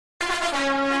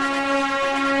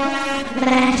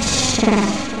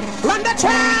Run the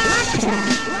track.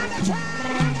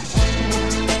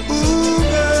 Ooh,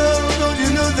 girl, don't you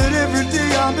know that every day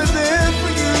I'll be there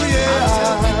for you, yeah.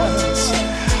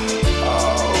 Oh,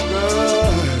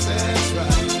 girl, that's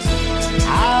right.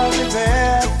 I'll be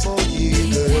there for you,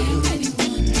 girl.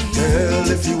 Girl,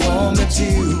 if you want me to,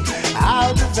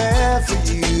 I'll be there for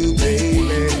you,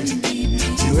 baby.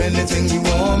 Do anything you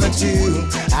want me to,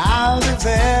 I'll be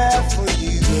there for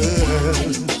you,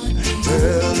 girl.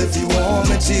 Girl, if you want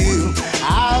me to,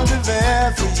 I'll be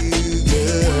there for you,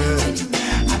 girl.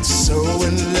 I'm so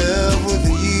in love with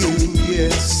you,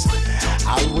 yes.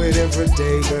 I'll wait every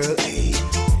day, girl, hey.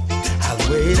 I'll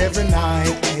wait every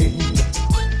night, hey.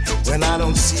 When I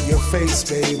don't see your face,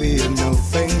 baby, you know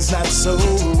things not so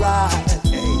right,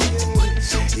 hey.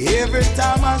 Every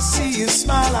time I see you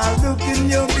smile, I look in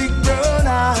your big brown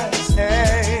eyes,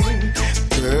 hey.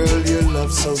 Girl, your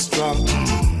love so strong,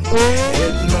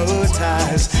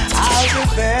 hypnotized. I'll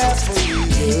be there for you,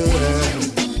 girl.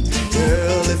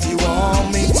 Girl, if you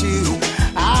want me to,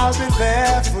 I'll be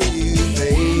there for you,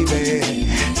 baby.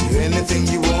 Do anything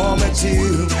you want me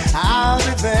to, I'll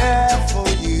be there for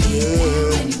you,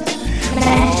 girl.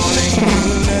 Morning,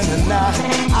 noon, and the night,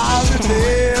 I'll be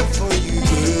there for you,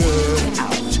 girl.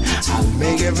 Ouch, I'll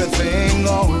make everything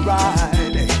alright.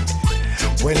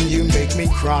 When you make me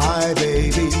cry,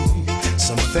 baby,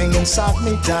 something inside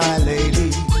me die,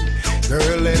 lady.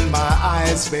 Girl, in my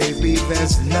eyes, baby,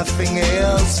 there's nothing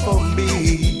else for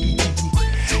me.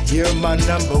 You're my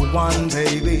number one,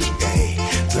 baby. Hey,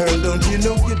 girl, don't you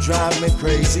know you drive me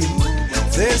crazy?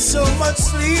 There's so much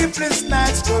sleepless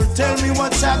nights, girl, tell me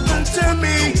what's happened to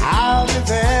me. I'll be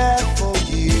there for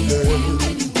you, girl.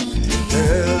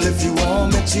 Girl, if you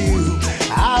want me to,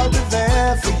 I'll be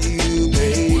there for you,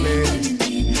 baby.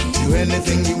 Do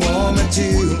anything you want me to,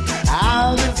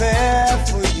 I'll be there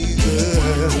for you,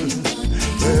 girl.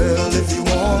 Girl, if you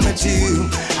want me to,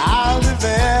 I'll be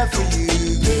there for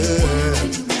you, girl.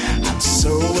 I'm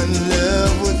so in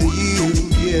love with you,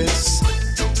 yes.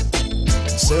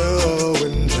 So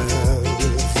in love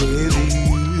with you.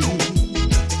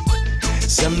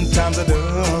 Sometimes I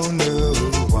don't know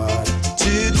what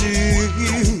to do.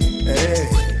 Hey,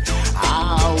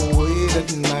 I'll wait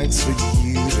at nights for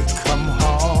you to come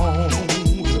home.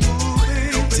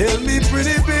 Tell me,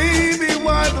 pretty baby,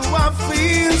 why do I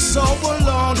feel so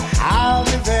alone? I'll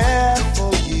be there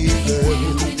for you,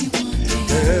 girl.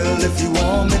 Girl, if you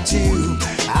want me to,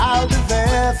 I'll be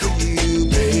there for you,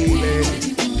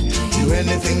 baby. Do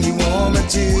anything you want me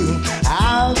to,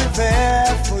 I'll be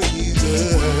there for you,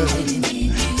 girl.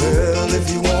 Girl, if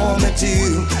you want me to,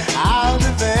 I'll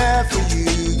be there for you,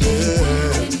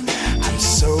 girl. I'm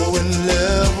so in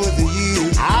love with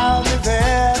you, I'll be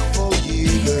there for you,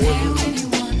 girl.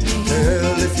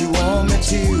 Girl, if you want me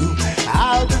to,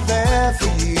 I'll be there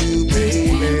for you,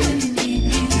 baby.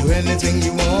 Do anything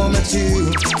you want me to.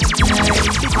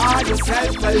 Call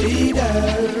yourself a leader,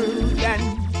 then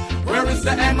where is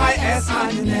the MIS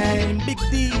on the name? Big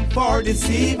D for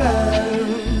deceiver.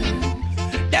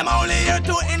 Them only here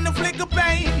to inflict the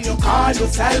pain. You call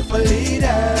yourself a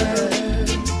leader.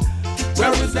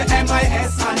 Where is the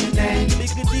MIS on the name?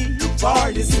 Big D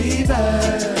for deceiver.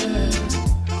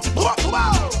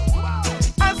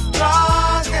 As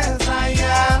strong as I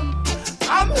am,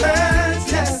 I'm hurt,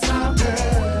 yes I'm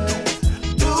hurt.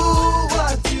 Do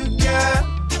what you can,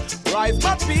 rise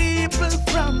my people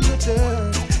from the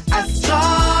dirt. As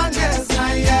strong as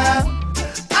I am,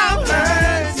 I'm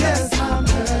hurt, yes I'm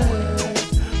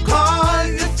hurt. Call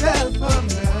yourself a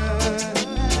man.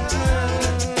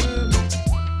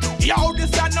 Yo,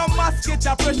 this a no musket, a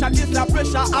pressure, this a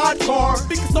pressure hardcore.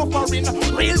 Big suffering,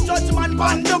 real judgment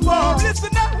on the board.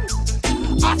 Listen up.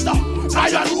 After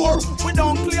lion roar, we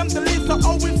don't claim the list of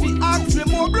how we feel ask me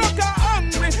more broke and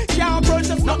hungry. Can't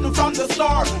purchase nothing from the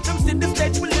store. Them see the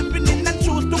stage we living in and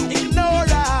choose to ignore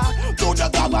her. Do the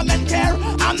government care?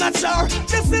 I'm not sure.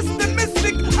 The system is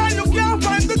sick and you can't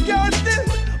find the cure still.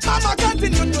 Mama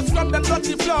continue to scrub them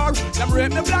dirty floor. Them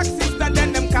rape the black sister,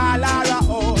 then them call her a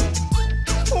whore.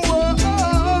 Whoa,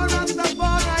 that's the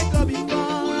fun I go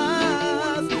before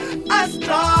us. As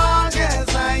strong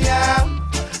as I am,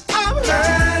 I'm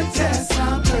hurt, yes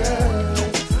I'm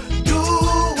hurt. Do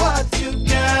what you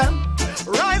can,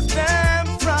 rise them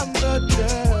from the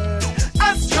dirt.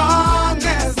 As strong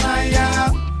as I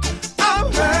am,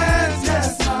 I'm hurt,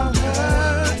 yes I'm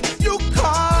hurt. You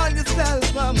call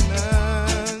yourself a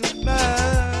man,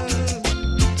 man.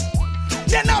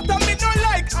 Then after me no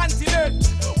like anti-dirt.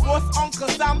 Was Uncle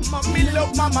Sam, me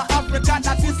love Mama Africa,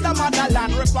 that is the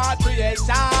motherland.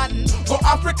 Repatriation, go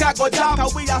Africa, go down,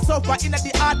 cause we are suffer in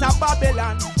the heart of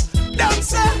Babylon. Them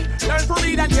say, learn to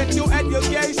read and get your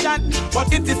education,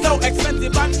 but it is so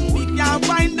expensive and we can't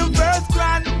find the first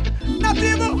grant. Not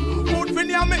even food for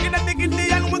you, making a dignity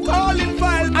and we calling for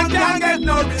help and can't get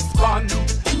no response.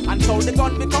 And so the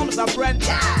gun becomes a friend.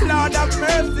 Lord have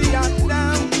mercy on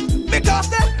them, because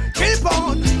they keep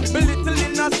on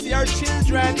belittling us, your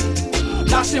children.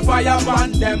 Lash the fire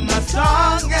on them as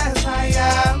strong as I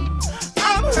am.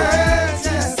 I'm hurt,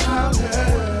 yes, I'm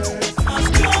hurt.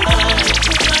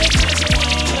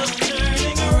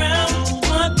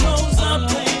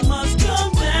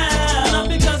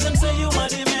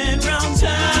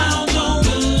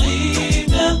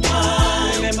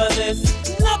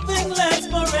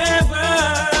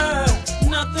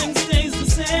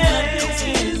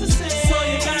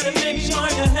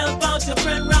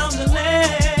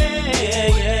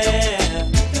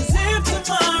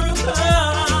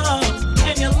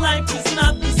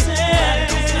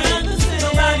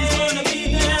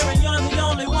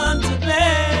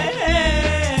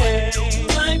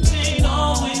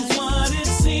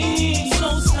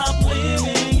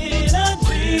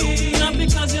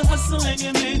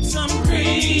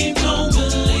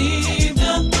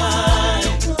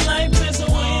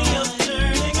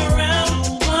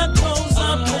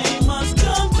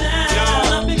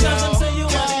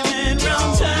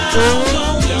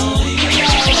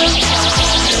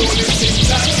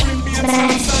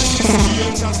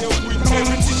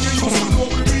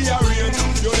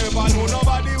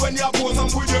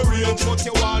 But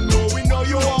you want know, we know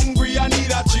you're hungry and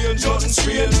need a change. Nothing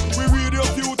strange, we read your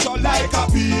future like a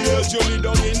page. You lay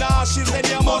down in ashes, then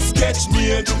you must catch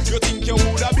me. You think you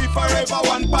woulda be forever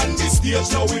one pan this stage.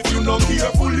 Now if you not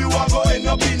careful, you are going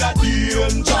up in a danger.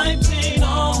 Life ain't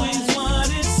always what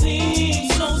it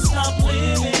seems, so stop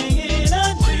living in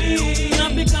a dream.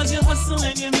 Not because you hustle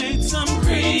and you make some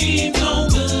cream. Don't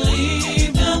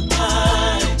believe the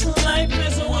hype. Life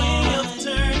is a way of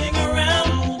turning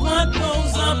around. What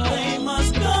goes up, they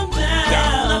must come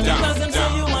down. Not because I'm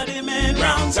saying you want a man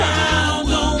round town.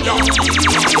 Don't believe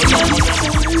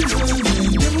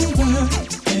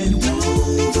and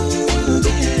over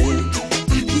again.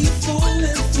 I keep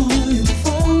falling for you,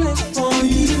 falling for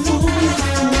you, falling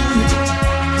for you.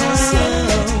 So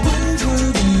over and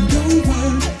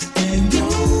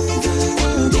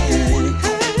over again. I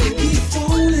keep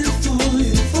falling for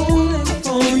you, falling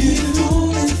for you,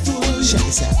 falling for you. Check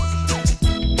this out.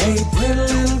 Hey, pretty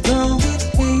little girl with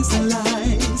hazel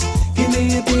eyes, give me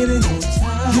a bit of your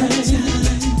time.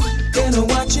 Been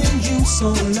watching you so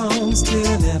long,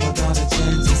 still never got a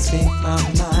chance to speak my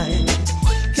mind.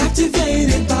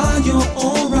 Captivated by your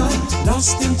aura,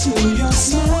 lost into your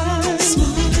smile.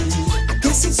 I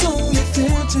guess it's only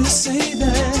fair to say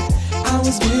that I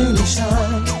was really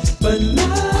shy, but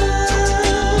now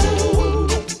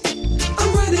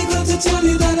I'm ready glad to tell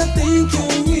you that I think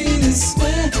you're really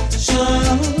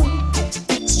special,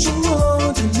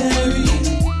 extraordinary,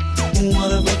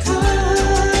 one of a kind,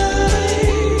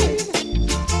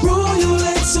 royal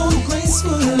and so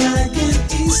graceful like an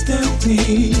Easter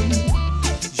queen.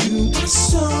 You are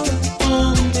so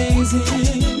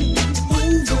amazing,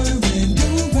 over and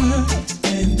over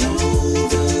and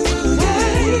over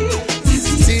again. I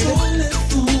keep falling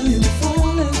for you,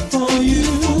 falling for you,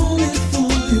 falling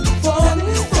for you,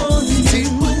 falling for you,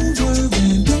 over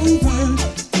and over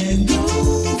and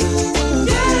over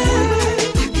again.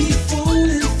 I keep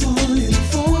falling for you,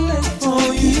 falling for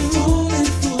you, falling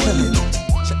for you.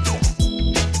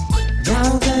 Now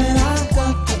that I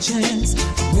got the chance,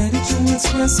 I'm ready to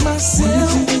express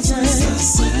myself,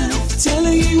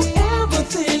 telling you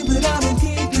everything that I've been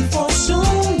keeping for so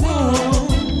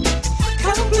long.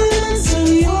 Compliments on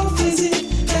your physique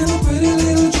and the pretty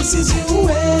little dresses you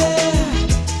wear.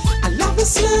 I love the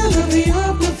smell of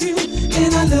your perfume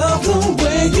and I love the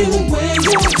way you wear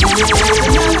your hair.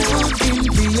 In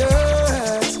the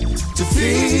earth to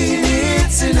feed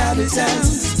its inhabitants.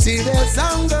 See, there's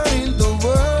hunger in the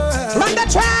world, Run the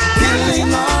track!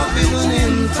 killing off even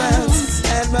infants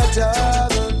and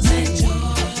majority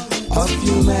of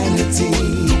humanity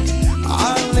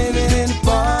are living in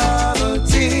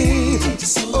poverty.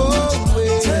 Oh,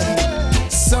 yeah.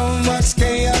 So much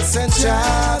chaos and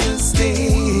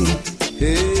travesty.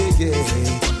 Hey, yeah.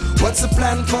 What's the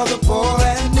plan for the poor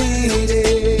and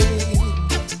needy?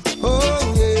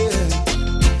 Oh, yeah.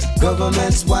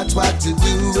 Governments watch what you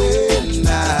doing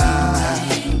now.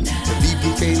 The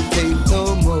people can't take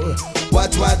no more.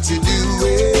 Watch what you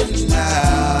doing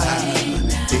now.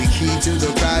 Take heed to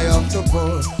the cry of the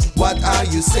poor. What are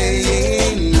you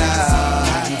saying now?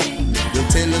 You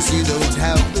tell us you don't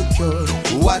have the cure.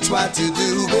 Watch what you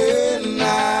doing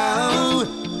now.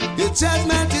 Your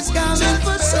judgment is coming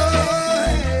for sure.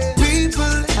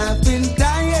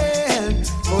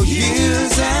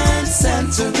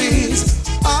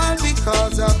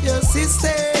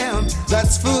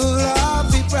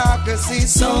 see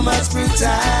so much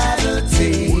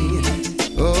brutality.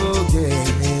 Oh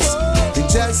yes,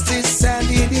 injustice and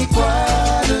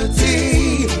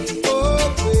inequality.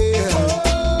 Oh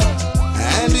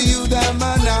yeah, and you the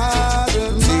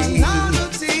minority.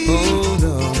 Oh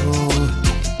no,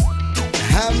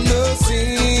 have no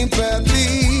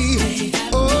sympathy.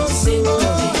 Oh no,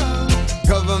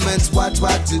 governments watch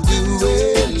what you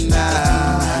doing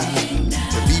now.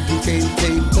 The people can't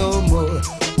take no more.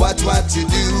 Watch what you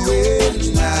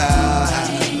doing now.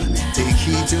 Take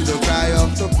heed to the cry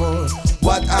of the poor.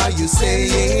 What are you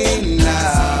saying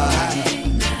now?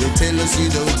 Don't tell us you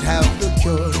don't have the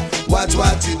cure. Watch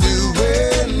what you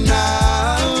doing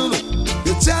now.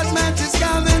 The judgment is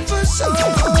coming for sure.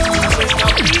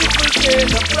 People pay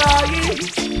the price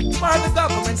for the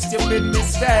government's stupid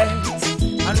mistakes.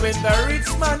 And when the rich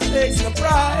man takes the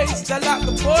price, they lock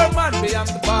the poor man behind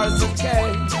the bars of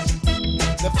cage.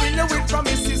 They fill you with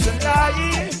promises and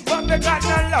lies, but they got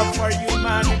no love for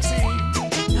humanity.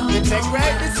 They take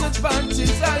great disadvantage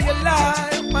of your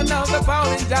life, and now they're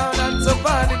bowing down unto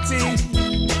vanity.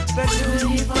 They're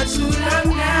doing it for too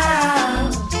long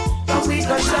now, but we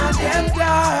gon' shut them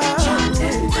down.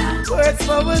 Words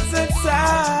for words and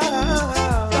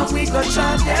sound, but we gon'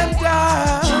 shut them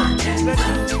down. They're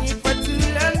doing it for too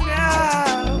long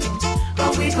now,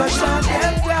 but we gon' shut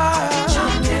them down.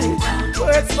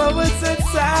 Words for words and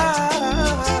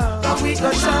sound, but we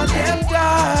gon' shut them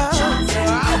down. So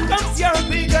how comes you're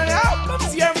big and how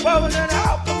comes you're bold and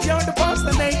how comes you're the boss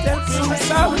and they tell you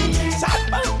so? Chat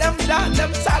about them down,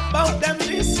 them chat about them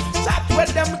this, chat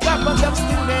with them top and them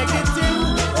still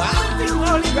negative. Nothing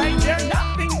only right there,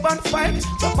 nothing but fight.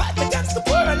 So fight against the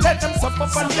poor and let them suffer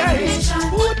for days.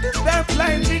 Put in their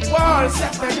blind big walls,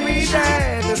 set them greedy.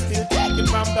 They're still taking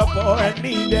from the poor and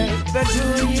needy. They're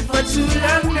doing it for too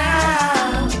long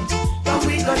now, but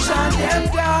we gon' shut them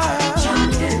down.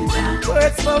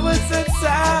 Words for words and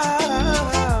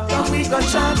sound, but we gon'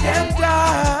 shut them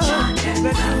down.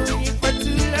 They're doing it for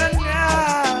too long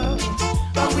now,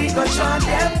 but we gon' shut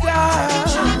them down.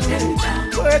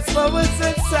 Words for words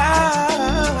and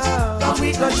sound, but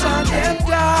we gon' shut them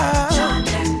down.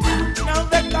 Now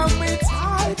they come with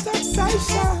high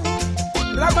taxation,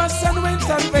 Ramadan and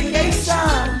winter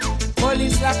vacation.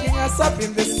 Police locking us up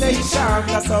in the station.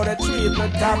 That's how they treat the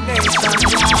damnation.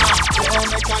 Don't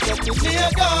make a dirty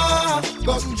nigga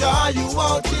come draw you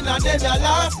out in a them your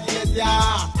last years,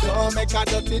 yeah. Don't make a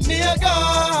dirty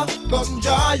nigga come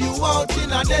draw you out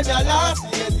in a them your last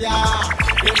years, yeah.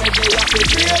 You make me happy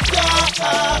great, yeah.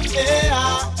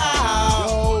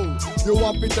 You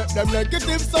want to take them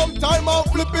negative sometime and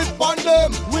flip it on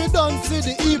them. We don't see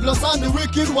the evils and the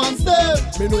wicked ones there.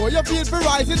 Me know you feel for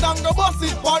rise it and go bust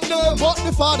it on them. But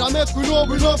the Father make we know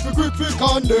we love to grip it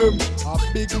on them. A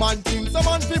big man thinks a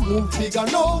man fi move bigger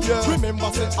now. Yeah.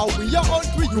 Remember say how we are out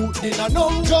with you didn't know.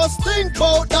 Just think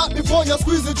about that before you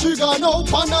squeeze the trigger now.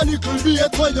 Pan a little bit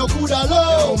when you coulda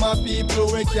love. My people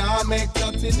we can't make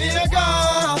nothing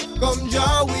nigga. Come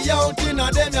draw we out in a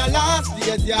them your last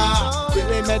days, yeah. We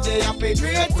made the happy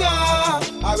greater.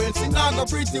 I will sing like a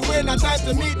pretty when I time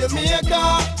to meet the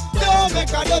maker. Don't make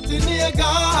a dirty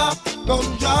nigga.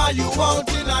 Come draw you out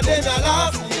in a them your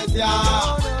last days,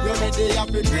 yeah. You made the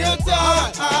happy greater.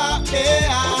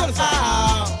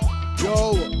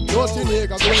 Yo, dirty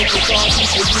nigga going to start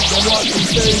people give them what to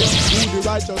say. Do the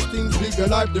righteous things, live your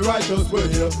life the righteous way.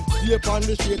 Stay upon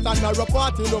the street and narrow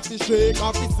party enough to shake. If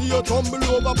you see you tumble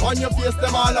over upon your face,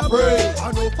 them all a pray.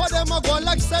 I know for them I go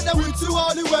like said they with you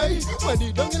all the way. When they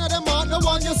don't in them heart, no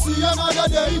one you see another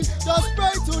day. Just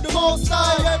pray to the Most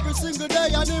High every single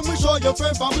day, and then we show your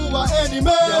friend from who are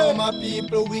enemy. Yo, my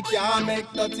people, we can't make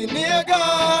nothing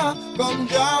nigga. Come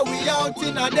draw we out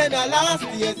in a then the last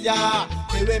days, yeah.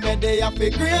 The women they have a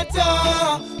greater.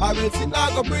 I will sit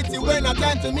like a pretty when I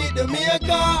time to meet the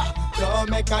maker. Don't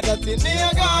make a dirty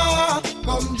nigga.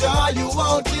 Come draw you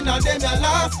out in a them your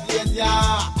last days,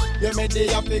 yeah. You made the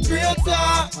have a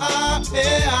greater.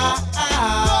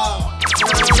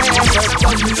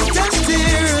 Just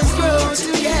tears grow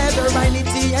together,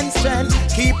 unity and strength.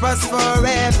 Keep us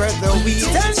forever. The wheat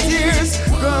and tears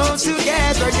grow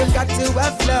together. You got to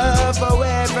have love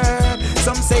forever.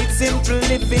 Some say it's simple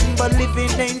living, but living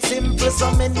ain't simple.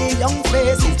 So many young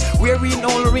faces wearing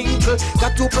all wrinkle.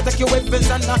 Got to protect your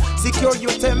weapons and secure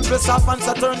your temple. Soft and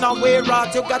Saturn away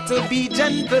wrath. You got to be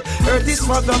gentle. Earth is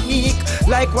for the meek,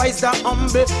 likewise the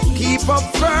humble. Keep up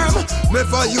firm,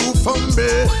 never you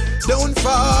fumble. Don't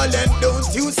fall and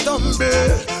don't you stumble.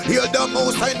 You're the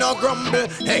most I no grumble.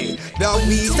 Hey, the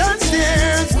wheat and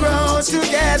tears grow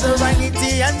together.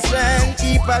 Vanity and strength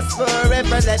keep us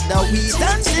forever. Let the wheat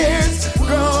and tears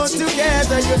grow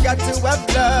together. You got to have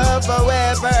love,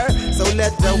 however. So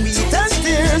let the wheat and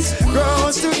tears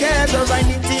grow together.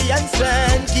 Vanity and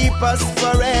strength keep us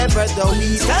forever. The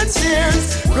wheat and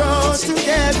tears grow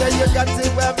together. You got to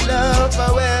have love,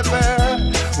 however.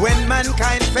 When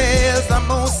mankind fails, the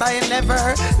most I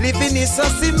never. Living is so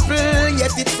simple,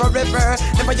 yet it's forever.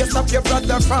 Never you stop your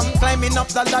brother from climbing up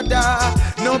the ladder.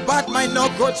 No bad mind, no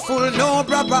grudgeful, no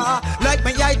brother. Like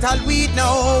my ital weed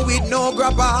now, with no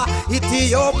grabber.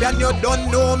 Ethiopian, you don't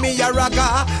know me, a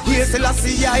raga. Here's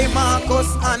Selassie,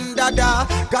 Marcus and Dada.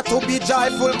 Got to be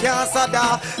joyful, can't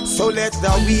sada. So let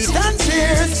the wheat and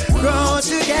tears grow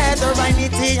together.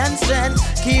 Vanity and strength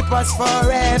keep us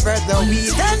forever. The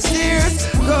wheat and tears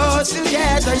grow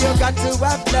together. You got to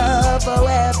have love,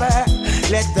 however.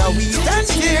 Let the wheat and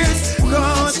tears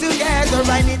grow together.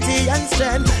 Vanity and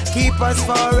strength keep us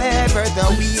forever. The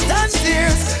wheat and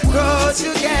tears grow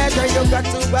together. You got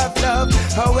to have love,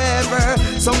 however.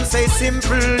 Some say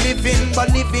simple living, but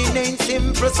living ain't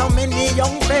simple. So many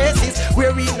young faces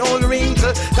wearing old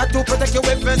wrinkle. Got to protect your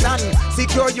weapons and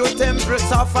secure your temple.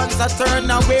 Softens a turn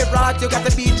away wrath. You got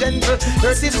to be gentle.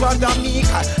 Earth is for the meek,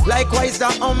 likewise the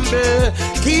humble.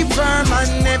 Keep firm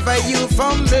and never you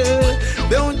fumble.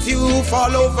 Don't you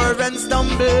fall over and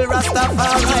stumble.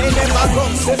 Rastafari never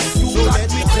comes. You got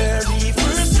me very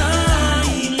first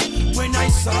time when I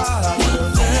saw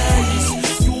your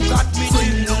face. You got me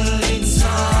tingle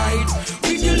inside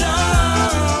with your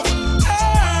love.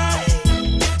 Hey,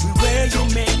 where you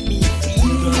make me feel,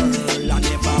 girl, I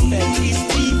never felt this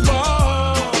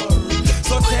before.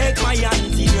 So take my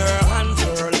hand in your hand,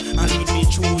 girl, and lead me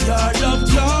through your love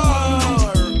door.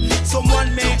 Someone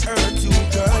may hurt you,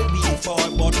 girl, before,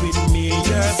 but with me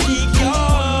you're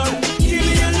secure. Give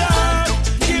me your love,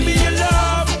 give me your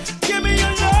love, give me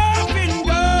your loving,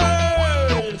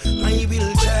 girl. I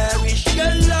will cherish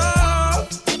your love,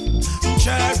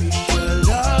 cherish your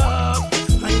love.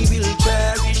 I will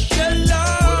cherish your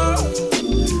love,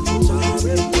 cherish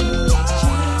your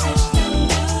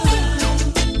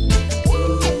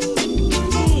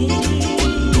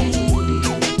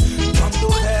From the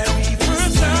very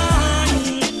first time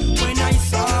when I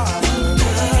saw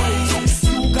your face,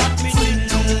 you got me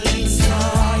tingling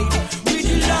inside with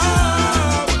your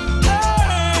love.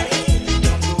 Hey,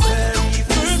 from the very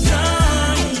first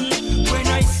time when I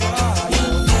saw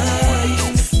your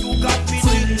face, you got me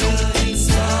tingling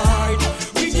inside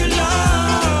with your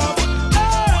love.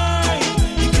 Hey,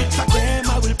 if it's a game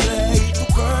I will play to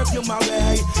curve you my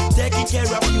way, taking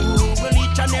care of you. Well,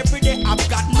 each and every day I've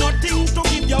got nothing to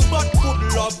give you but good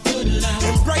love.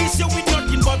 Embrace you with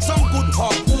nothing but some good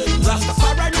hug.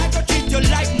 Rastafari I go treat you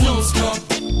like no scrub.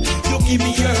 You give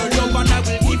me your love and I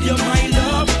will give you my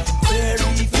love.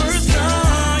 Very first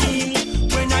time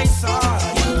when I saw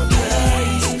your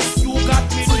face, you got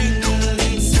me tingling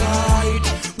inside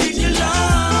with your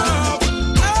love.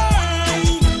 Hey,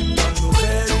 from the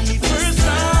very first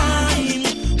time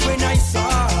when I saw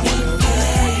your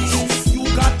face, you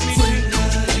got me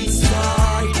tingling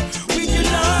inside with your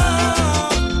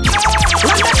love.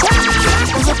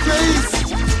 There's a place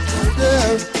out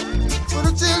there for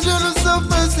the children who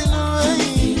suffers in the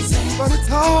rain. But it's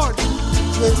hard to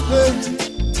explain,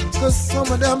 cause some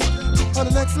of them are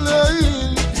the next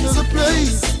lane. There's a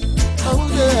place out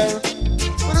there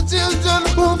for the children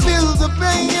who feel the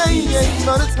pain.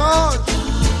 But it's hard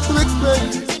to explain,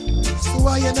 so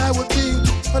I and I would be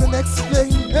on the next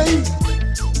lane. Hey,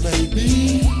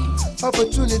 maybe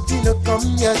opportunity not come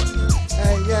yet.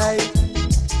 Hey, hey.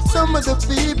 Some of the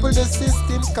people the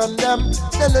system condemn,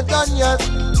 they're not done yet.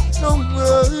 Don't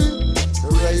worry, the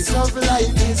race of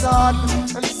life is hard,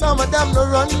 and some of them no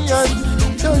run yet.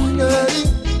 Don't worry,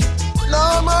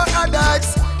 no more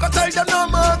addicts, go tell them no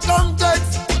more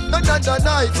contacts. No,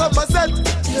 some said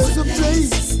there's a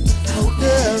place out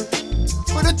there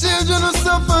for the children who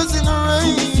suffers in the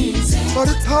rain. But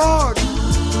it's hard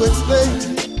to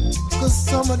explain, cause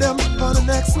some of them on the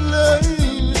next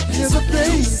lane. There's a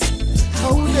place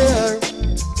out there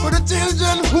for the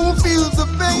children who feel the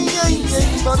pain,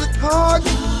 but it's hard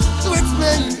to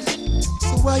explain.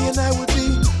 So why and I would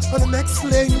be on the next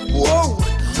lane. Whoa,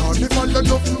 now the man that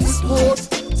love you sport.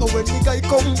 So when the guy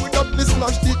come with up, me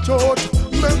slash the throat.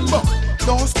 Remember,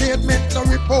 no statement, no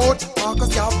report. Marcus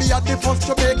can't be at the first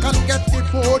Jamaican get the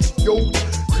port. Yo,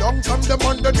 long time them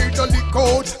underneath the leak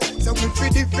out. So if we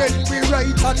defend, we right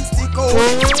and stick out.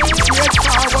 Straight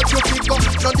forward, you pick up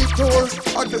to the tour.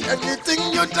 Or do anything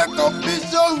you take up the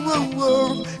show.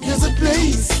 There's a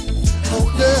place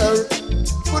out there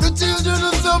for the children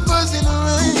of suffers in the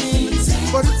rain.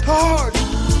 But it's hard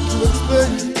to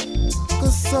explain,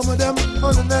 cause some of them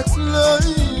on the next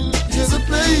line. There's a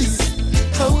place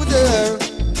out there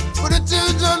for the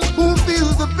children who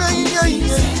feel the pain.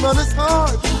 But it's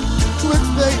hard to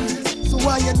explain, so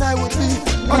why and I would be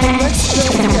on the next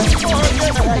day.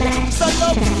 So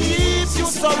love keeps you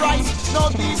so right. Now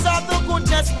these are the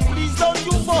goodness, please don't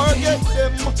you forget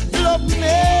them. Love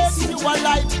makes you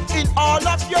alive in all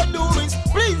of your doings,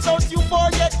 please don't you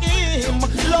forget him.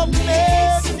 Love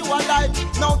makes you alive.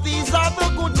 Now these are the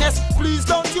goodness, please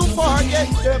don't you forget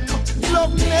them.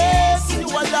 Love makes you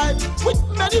alive with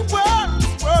many words.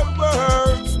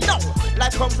 No,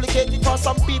 life complicated for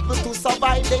some people to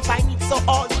survive. They find it so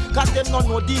hard, cause they don't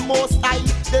know the most high.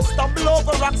 They stumble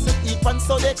over rocks and heap and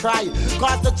so they cry.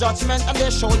 Cause the judgment on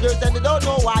their shoulders and they don't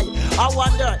know why. I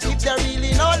wonder if they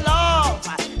really know love,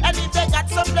 and if they got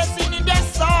some blessing in their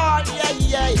soul.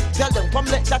 Yeah. Tell them come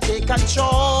let that take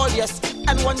control, yes.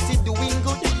 And once you're doing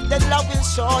good, then love will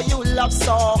show you love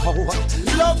so.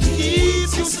 Love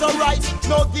keeps you so right.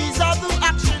 Now these are the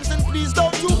actions and please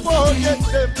don't you forget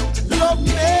them. Love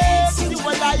makes you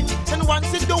alive, and once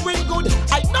you're doing good,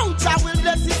 I know God will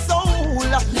bless his soul.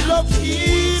 Love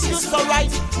keeps you so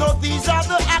right. Now these are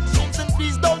the actions and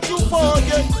please don't you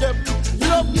forget them.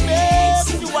 Love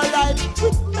makes you alive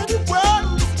with many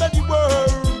words.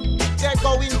 They're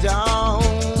going down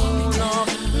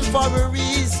for a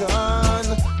reason.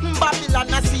 Babylon,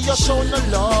 I see you show no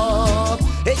love.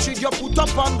 Hatred you put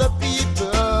up on the people,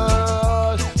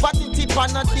 but it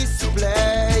on a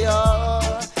display.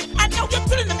 And now you're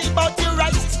telling me about your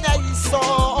righteousness. So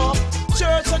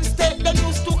church and state, they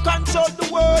used to control the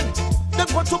world. They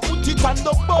want to put it on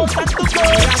the boat and the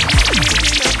girl.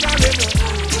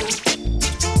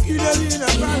 You know in a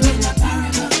parable.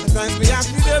 Sometimes we have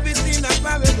to do it in a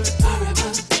parable.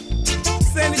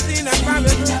 Send it in a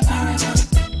parable.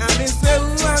 And they say who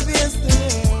have ears to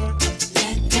hear,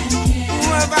 who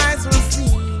have eyes to see,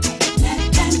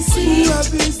 who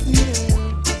have ears to hear.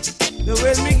 The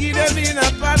way me give them in a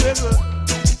parable.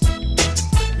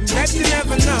 Bet you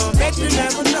never know, bet you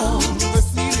never know. The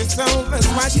seed is sown, that's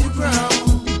what you grow.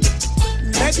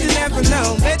 Bet you never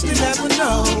know, bet you never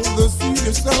know. The seed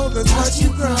is sown, that's what you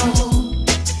grow.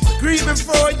 Grieve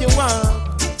before you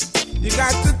walk, you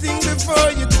got to think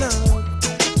before you talk.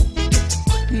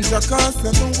 Because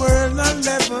of the world not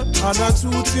level, and the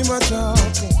truth him a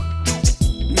talking.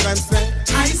 And say,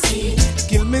 I see.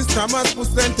 Kill me stomach,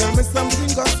 and tell me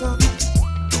something got up.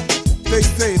 They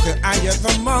say the higher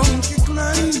the monkey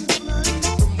climb,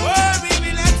 the more we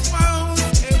will expose.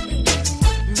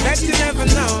 Bet you never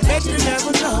know, bet you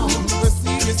never know. The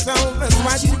seed is sown, that's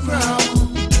what you grow.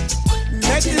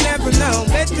 Bet you never know,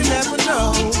 bet you never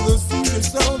know. The seed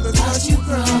is sown, that's what you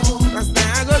grow. Cause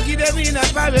now I go give them in a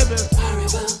parable.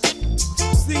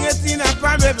 Sing it in a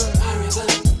parable.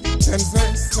 Them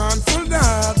say, son full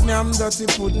dog, I'm dirty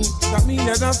pudding. That mean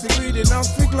you don't feel greedy, don't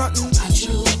feel glutton.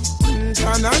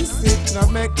 Turn and sit, now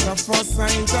make the first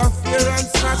signs of fear and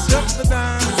smash up the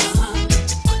dance.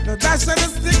 Now dash on the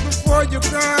stick before you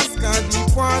cross, cause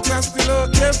deep water still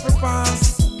out there for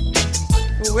pass.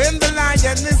 When the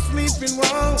lion is sleeping,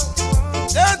 whoa,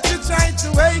 don't you try to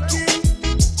wake him.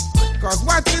 Cause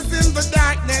what is in the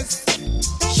darkness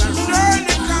shall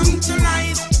surely come to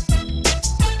light.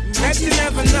 Bet you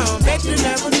never know, bet you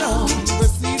never know. The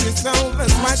seed is sown,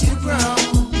 that's what you grow.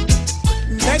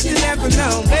 Bet you never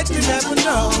know, bet you never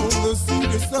know. The seed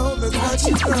is sown, that's what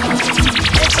you grow.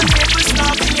 If the neighbors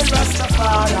stop the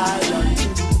Rastafari,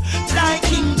 thy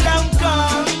kingdom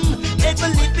come. Ever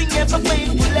living, ever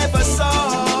faithful, ever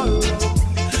sorrow.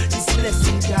 This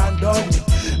blessing can't done.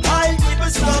 I'll never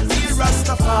stop the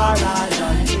Rastafari.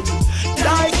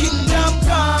 Thy kingdom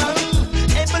come.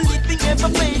 Ever living, ever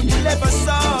faithful, ever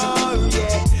sorrow.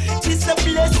 Yeah, this a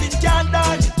blessing can't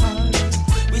done.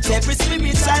 With every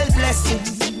spiritual blessing,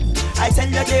 I tell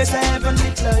you there's a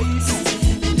heavenly place.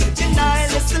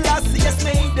 Denial is the last has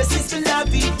made us his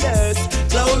beloved, yes.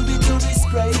 Glory to his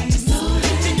praise.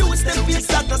 The youth them feel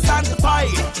sanctified,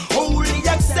 holy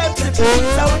accepted,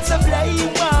 without a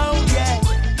blame. Wow, yeah.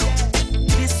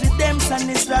 This redemption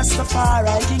is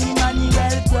Rastafari, King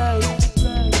Emmanuel pray.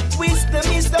 Wisdom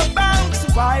is the bound to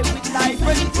survive with life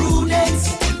and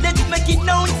prudence. Let's make it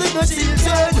known to the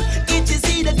children. It is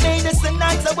he that made us and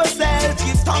not ourselves.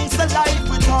 Give thanks to life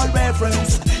with all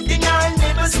reverence. In our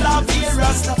neighbors love here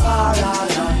Rastafari.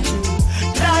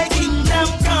 Thy kingdom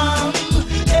come.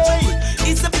 Hey,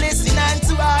 it's a blessing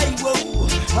unto I. Whoa,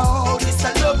 oh, this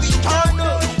a love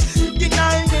eternal. In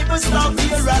our neighbors love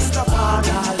here Rastafari.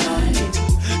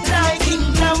 Thy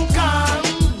kingdom come.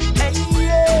 Hey,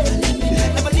 yeah.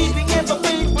 Never leaving, ever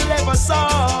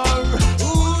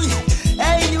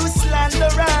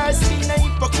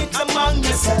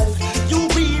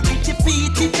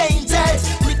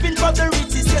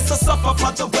suffer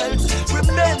for the wealth.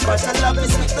 Remember the love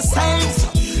is with the saints.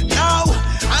 Now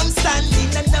I'm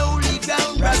standing on holy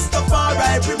ground.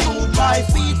 Rastafari remove my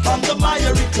feet from the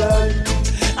miry clay.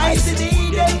 I see the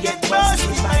Eden get burst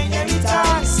in my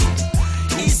inheritance.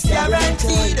 It's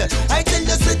guaranteed. I tell you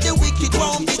that the wicked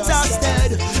won't be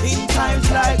tested in times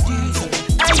like these.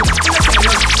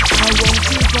 I won't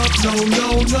give up,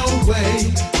 no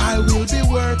way. I will be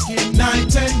working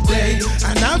night and day,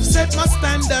 and I've set my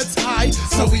standards high,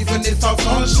 so even if I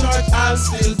fall short, I'll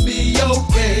still be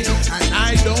okay. And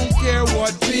I don't care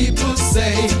what people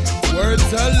say,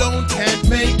 words alone can't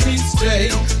make me stray.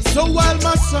 So while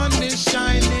my sun is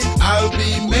shining, I'll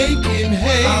be making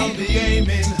hay. I'll be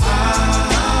aiming high.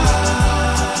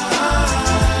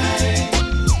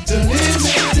 The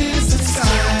limit is the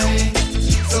sky,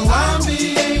 so I'll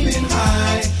be aiming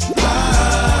high,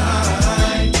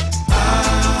 high,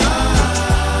 high.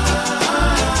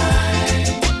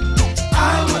 I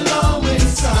will always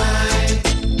try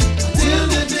till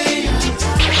the day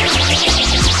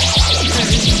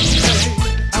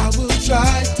I will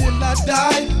try till I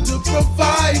die to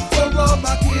provide for all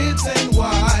my kids and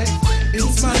wife.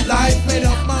 It's my life, made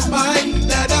up my mind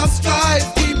that I'll strive,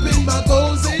 keeping my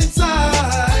goals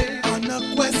inside. On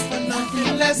a quest for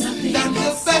nothing less than the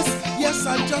best. Yes,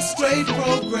 I just straight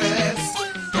progress.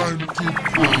 Time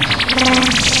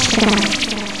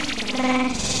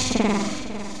to